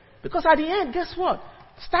okay. Because at the end, guess what?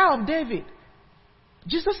 Star of David.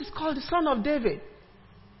 Jesus is called the Son of David.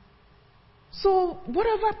 So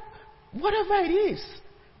whatever it is,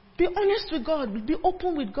 be honest with God. Be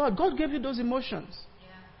open with God. God gave you those emotions. Yeah.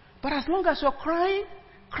 But as long as you're crying,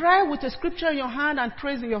 cry with a scripture in your hand and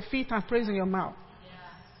praise in your feet and praise in your mouth.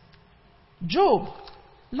 Yeah. Job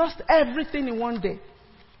lost everything in one day.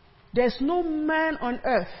 There's no man on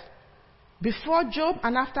earth before Job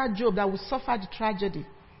and after Job that will suffer the tragedy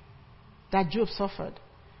that Job suffered.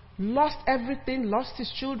 Lost everything, lost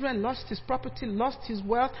his children, lost his property, lost his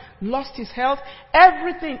wealth, lost his health,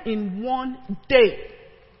 everything in one day.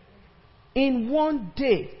 In one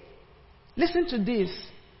day. Listen to this.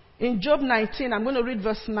 In Job 19, I'm going to read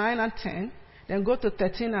verse 9 and 10, then go to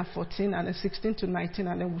 13 and 14, and then 16 to 19,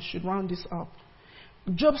 and then we should round this up.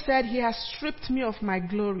 Job said, He has stripped me of my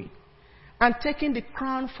glory and taken the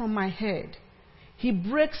crown from my head. He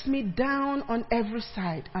breaks me down on every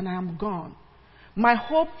side, and I am gone. My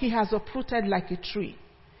hope he has uprooted like a tree.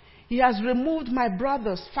 He has removed my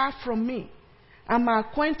brothers far from me, and my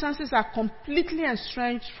acquaintances are completely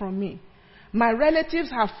estranged from me. My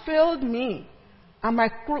relatives have failed me, and my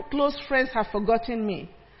close friends have forgotten me.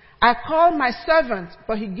 I call my servant,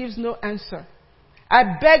 but he gives no answer.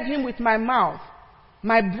 I beg him with my mouth.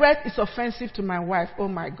 My breath is offensive to my wife, oh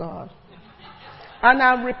my God. And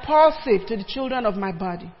I'm repulsive to the children of my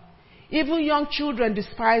body. Even young children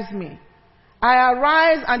despise me. I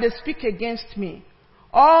arise and they speak against me.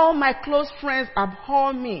 All my close friends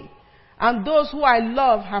abhor me, and those who I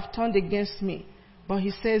love have turned against me. But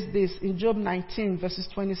he says this in Job 19, verses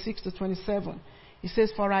 26 to 27. He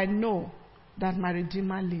says, For I know that my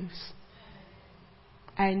Redeemer lives.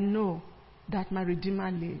 I know that my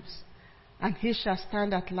Redeemer lives, and he shall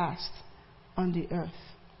stand at last on the earth.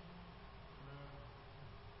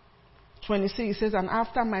 26, he says, And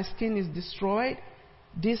after my skin is destroyed,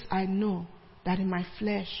 this I know, that in my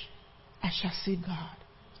flesh I shall see God.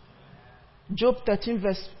 Job 13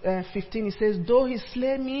 verse 15, he says, Though he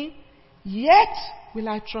slay me, yet will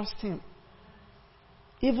I trust him.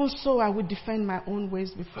 Even so I will defend my own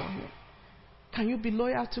ways before him. Can you be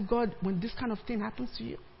loyal to God when this kind of thing happens to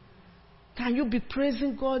you? Can you be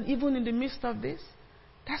praising God even in the midst of this?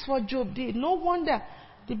 That's what Job did. No wonder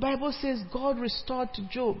the Bible says God restored to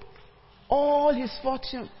Job all his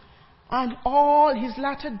fortune, and all his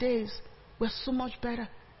latter days were so much better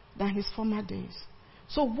than his former days.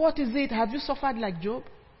 So what is it? Have you suffered like Job?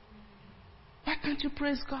 Why can't you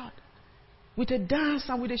praise God with a dance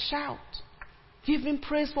and with a shout? Give him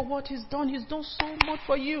praise for what he's done. He's done so much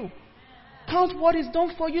for you. Count what he's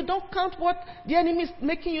done for you. Don't count what the enemy is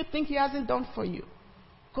making you think he hasn't done for you.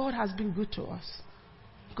 God has been good to us.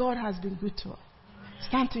 God has been good to us.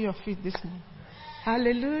 Stand to your feet this morning.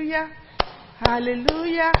 Hallelujah.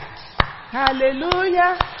 Hallelujah.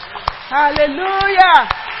 Hallelujah. Hallelujah.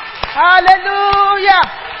 Hallelujah.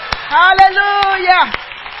 Hallelujah.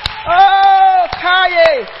 Oh,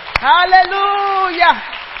 Kaye. Hallelujah.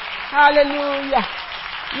 Hallelujah.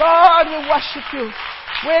 Lord, we worship you.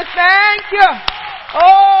 We thank you.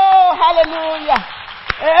 Oh, hallelujah.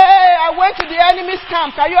 Hey, I went to the enemy's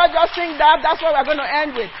camp. Can you all just sing that? That's what we're going to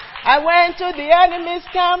end with. I went to the enemy's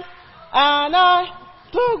camp and I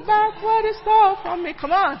took back what he stole from me.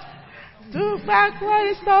 Come on. Took back what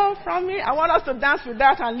he stole from me. I want us to dance with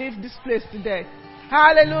that and leave this place today.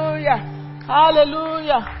 Hallelujah.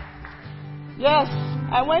 Hallelujah. Yes,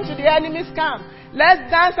 I went to the enemy's camp. Let's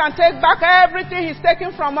dance and take back everything he's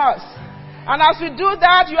taken from us. And as we do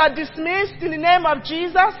that, you are dismissed in the name of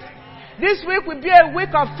Jesus. This week will be a week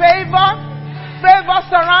of favor. Favor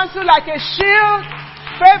surrounds you like a shield.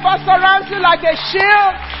 Favor surrounds you like a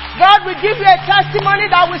shield. God will give you a testimony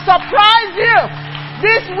that will surprise you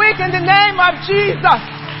this week in the name of Jesus.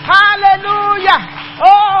 Hallelujah.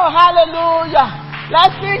 Oh, hallelujah.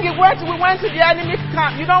 Let's sing. We went to the enemy's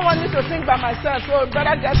camp. You don't want me to sing by myself, so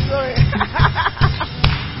better get going.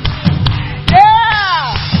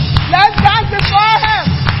 Yeah. Let's dance before him.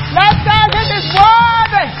 Let's dance. Him is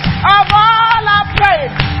worthy of all our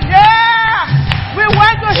praise. Yeah. We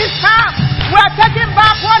went to his camp. We are taking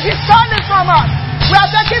back what he's stolen from us. We are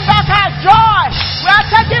taking back our joy. We are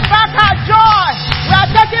taking back our joy. We are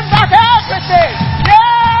taking back everything.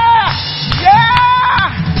 Yeah. Yeah.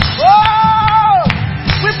 Oh.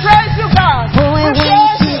 We praise you, God. Oh, I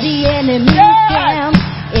went to the enemy's camp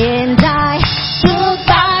and I took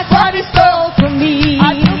back what he stole from me.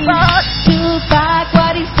 I took back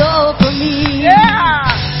what he stole from me. Yeah.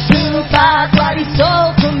 Took back what he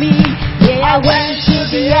stole from me. Yeah, I went to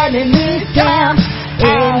the enemy's camp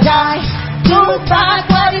and I took back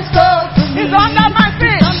what he stole from me. He's under my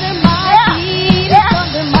feet. He's under my feet. He's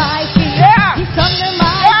under my feet. Yeah. He's under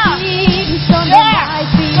my feet. He's under my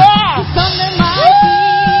feet. Yeah. He's under my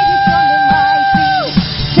feet.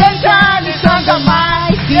 Satan is under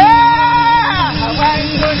my feet. Yeah.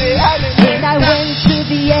 I went to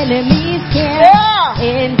the enemy's camp Yeah.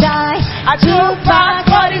 and I I took back